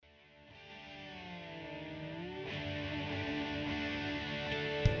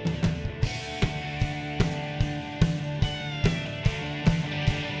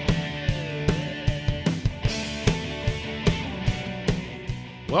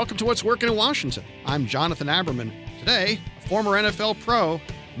Welcome to What's Working in Washington. I'm Jonathan Aberman. Today, a former NFL pro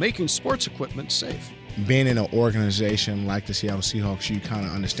making sports equipment safe. Being in an organization like the Seattle Seahawks, you kind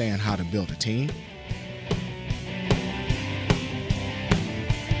of understand how to build a team.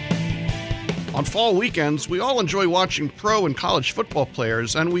 On fall weekends, we all enjoy watching pro and college football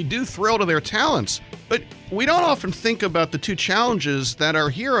players, and we do thrill to their talents. But we don't often think about the two challenges that our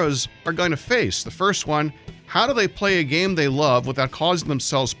heroes are going to face. The first one, how do they play a game they love without causing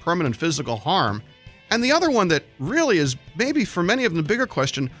themselves permanent physical harm? And the other one that really is maybe for many of them the bigger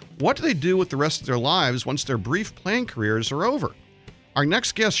question, what do they do with the rest of their lives once their brief playing careers are over? Our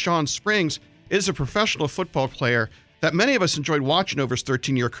next guest, Shawn Springs, is a professional football player that many of us enjoyed watching over his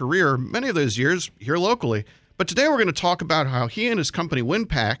 13-year career, many of those years here locally. But today we're going to talk about how he and his company,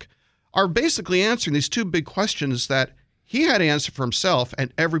 WinPak, are basically answering these two big questions that he had to answer for himself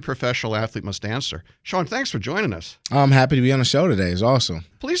and every professional athlete must answer. Shawn, thanks for joining us. I'm happy to be on the show today. It's awesome.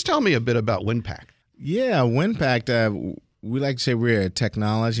 Please tell me a bit about WinPak. Yeah, WinPak, we like to say we're a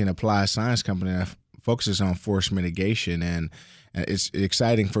technology and applied science company that focuses on force mitigation. And it's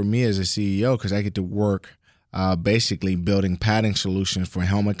exciting for me as a CEO because I get to work basically building padding solutions for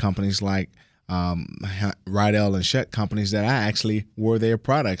helmet companies like Rydell and Shet companies that I actually wore their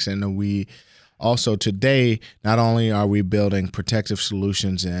products. And we also today, not only are we building protective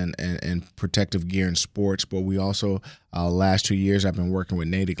solutions and protective gear in sports, but we also, last 2 years, I've been working with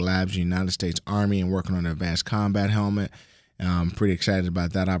Natick Labs, United States Army, and working on an advanced combat helmet. I'm pretty excited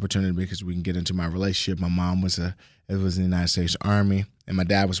about that opportunity because we can get into my relationship. My mom was in the United States Army, and my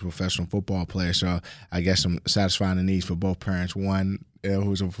dad was a professional football player. So I guess I'm satisfying the needs for both parents. One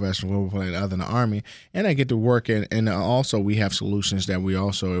who's a professional football player, the other in the Army. And I get to work in, and also we have solutions that we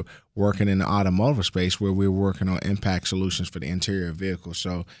also working in the automotive space where we're working on impact solutions for the interior vehicles.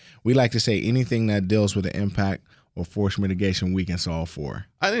 So we like to say anything that deals with the impact or force mitigation we can solve for.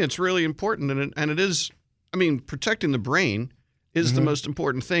 I think it's really important, and it is, I mean, protecting the brain is the most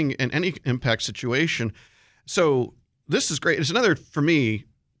important thing in any impact situation. So this is great. It's another, for me,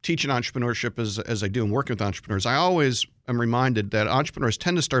 teaching entrepreneurship as I do and working with entrepreneurs, I always am reminded that entrepreneurs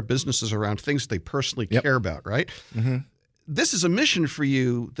tend to start businesses around things they personally care about, right? Mm-hmm. This is a mission for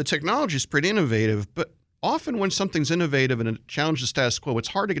you. The technology is pretty innovative, but often when something's innovative and it challenges the status quo, it's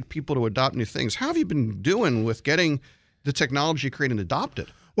hard to get people to adopt new things. How have you been doing with getting the technology created and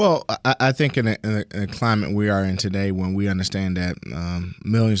adopted? Well, I think in a climate we are in today, when we understand that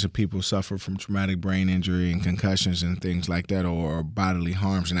millions of people suffer from traumatic brain injury and concussions and things like that, or bodily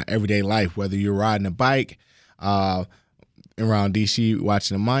harms in our everyday life, whether you're riding a bike around D.C.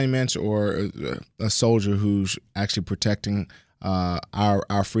 watching the monuments, or a soldier who's actually protecting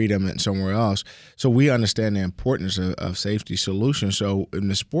our freedom and somewhere else. So we understand the importance of safety solutions. So in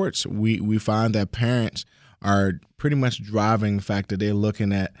the sports, we find that parents are pretty much driving the fact that they're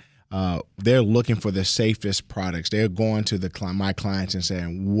looking for the safest products. They're going to my clients and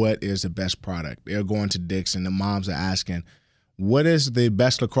saying, what is the best product? They're going to Dick's, and the moms are asking, what is the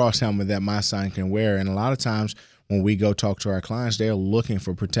best lacrosse helmet that my son can wear? And a lot of times when we go talk to our clients, they're looking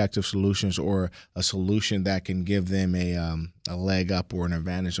for protective solutions or a solution that can give them a leg up or an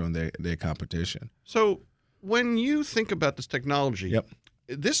advantage on their competition. So when you think about this technology,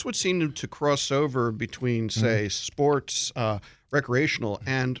 this would seem to cross over between, say, sports, recreational,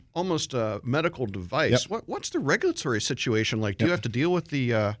 and almost a medical device. What's the regulatory situation like? Do you have to deal with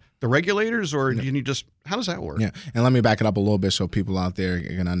the regulators, or do you just, how does that work? Yeah, and let me back it up a little bit so people out there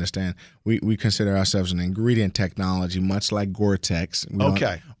can understand. We consider ourselves an ingredient technology, much like Gore-Tex.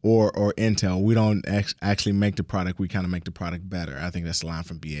 Or Intel. We don't actually make the product. We kind of make the product better. I think that's the line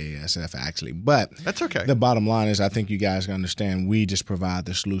from BASF, actually. But that's okay. The bottom line is, I think you guys can understand, we just provide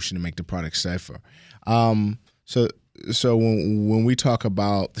the solution to make the product safer. So when we talk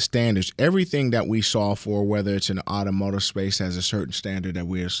about the standards, everything that we solve for, whether it's in the automotive space, has a certain standard that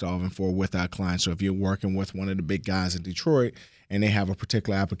we are solving for with our clients. So if you're working with one of the big guys in Detroit and they have a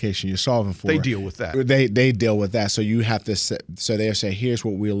particular application you're solving for, they deal with that. They deal with that. So you have to. So they'll say, here's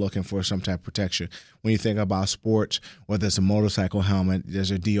what we're looking for, some type of protection. When you think about sports, whether it's a motorcycle helmet, there's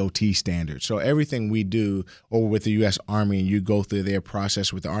a DOT standard. So everything we do, or with the U.S. Army, and you go through their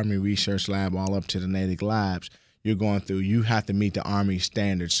process with the Army Research Lab all up to the Natick Labs, you're going through, you have to meet the Army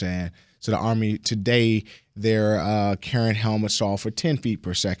standards. So the Army today, their current helmets solve for 10 feet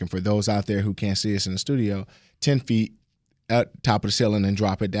per second. For those out there who can't see us in the studio, 10 feet at top of the ceiling and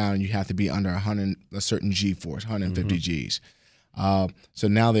drop it down. You have to be under a certain G force, 150 Gs. So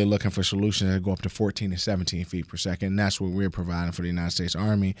now they're looking for solutions that go up to 14 to 17 feet per second. And that's what we're providing for the United States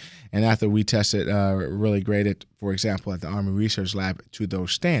Army. And after we tested really graded, for example, at the Army Research Lab to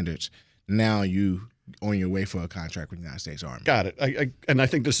those standards, now you on your way for a contract with the United States Army. Got it. And I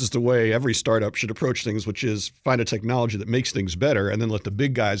think this is the way every startup should approach things, which is find a technology that makes things better and then let the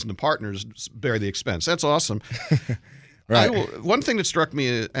big guys and the partners bear the expense. That's awesome. Right. One thing that struck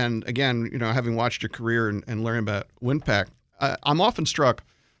me, and again, having watched your career and learning about WinPack, I'm often struck,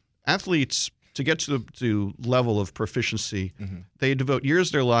 athletes, to get to the level of proficiency, they devote years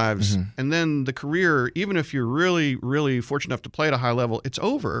of their lives, and then the career, even if you're really, really fortunate enough to play at a high level, it's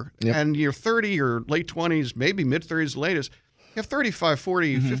over. Yep. And you're 30 or late 20s, maybe mid-30s latest, you have 35,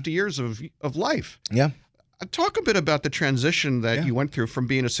 40, 50 years of life. Yeah. Talk a bit about the transition that you went through from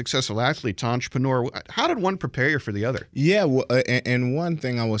being a successful athlete to entrepreneur. How did one prepare you for the other? Yeah, well, and one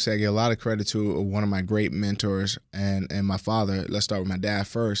thing I will say, I give a lot of credit to one of my great mentors and my father. Let's start with my dad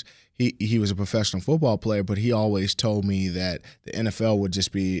first. He was a professional football player, but he always told me that the NFL would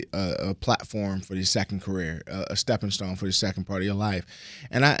just be a platform for your second career, a stepping stone for the second part of your life.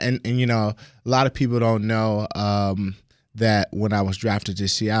 And a lot of people don't know that when I was drafted to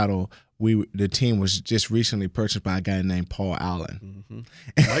Seattle, the team was just recently purchased by a guy named Paul Allen.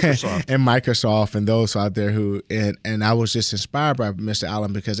 Microsoft. And Microsoft and those out there and I was just inspired by Mr.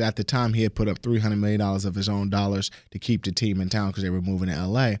 Allen because at the time he had put up $300 million of his own dollars to keep the team in town because they were moving to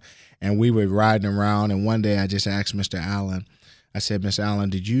LA. And we were riding around, and one day I just asked Mr. Allen, I said, Mr.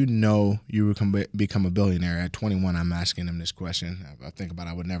 Allen, did you know you would become a billionaire? At 21, I'm asking him this question. I think about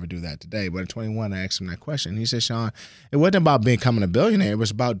I would never do that today. But at 21, I asked him that question. He said, Shawn, it wasn't about becoming a billionaire. It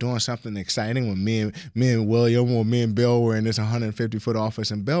was about doing something exciting. When me and William or me and Bill were in this 150-foot office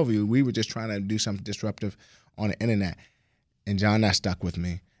in Bellevue, we were just trying to do something disruptive on the internet. And John, that stuck with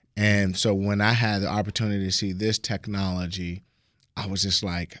me. And so when I had the opportunity to see this technology, I was just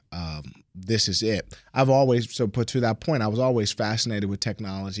like, this is it. But to that point, I was always fascinated with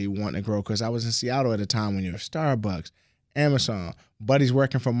technology, wanting to grow, because I was in Seattle at a time when you were Starbucks, Amazon, buddies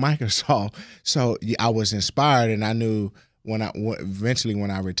working for Microsoft. So I was inspired, and I knew eventually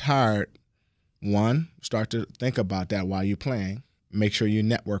when I retired, one, start to think about that while you're playing. Make sure you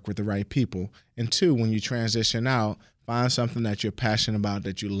network with the right people. And two, when you transition out, find something that you're passionate about,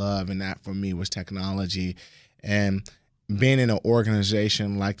 that you love, and that for me was technology. And being in an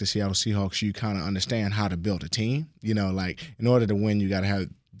organization like the Seattle Seahawks, you kind of understand how to build a team. In order to win, you got to have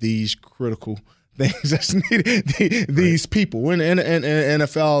these critical things that's needed. These people in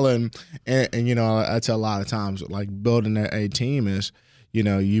NFL, and I tell a lot of times, like, building a team is,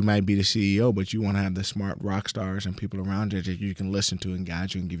 you might be the CEO, but you want to have the smart rock stars and people around you that you can listen to and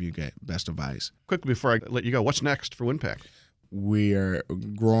guide you and give you best advice. Quickly before I let you go, what's next for WinPack? We are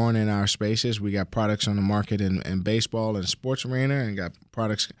growing in our spaces. We got products on the market in baseball and sports arena, and got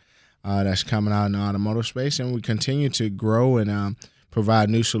products that's coming out in the automotive space. And we continue to grow and provide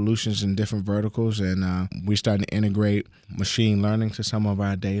new solutions in different verticals. And we're starting to integrate machine learning to some of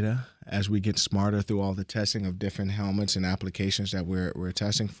our data as we get smarter through all the testing of different helmets and applications that we're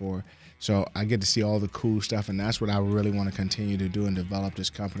testing for. So I get to see all the cool stuff, and that's what I really want to continue to do and develop this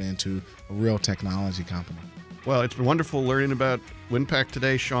company into a real technology company. Well, it's been wonderful learning about WinPack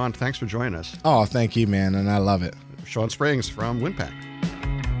today. Shawn, thanks for joining us. Oh, thank you, man, and I love it. Shawn Springs from WinPack.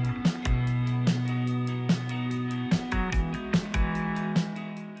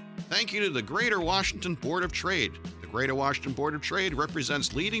 Thank you to the Greater Washington Board of Trade. The Greater Washington Board of Trade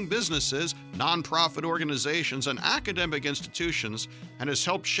represents leading businesses, nonprofit organizations, and academic institutions, and has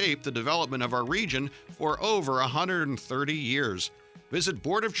helped shape the development of our region for over 130 years. Visit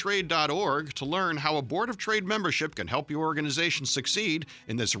boardoftrade.org to learn how a Board of Trade membership can help your organization succeed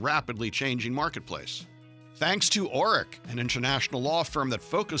in this rapidly changing marketplace. Thanks to Orrick, an international law firm that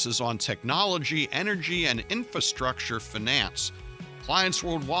focuses on technology, energy, and infrastructure finance. Clients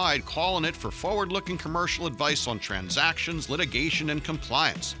worldwide call on it for forward-looking commercial advice on transactions, litigation, and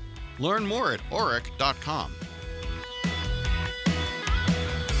compliance. Learn more at orrick.com.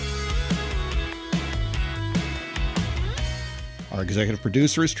 Our executive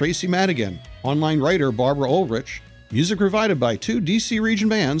producer is Tracy Madigan, online writer Barbara Ulrich, music provided by 2 DC region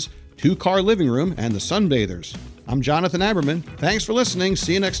bands, 2 Car Living Room, and the Sunbathers. I'm Jonathan Aberman. Thanks for listening.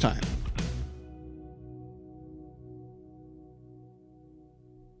 See you next time.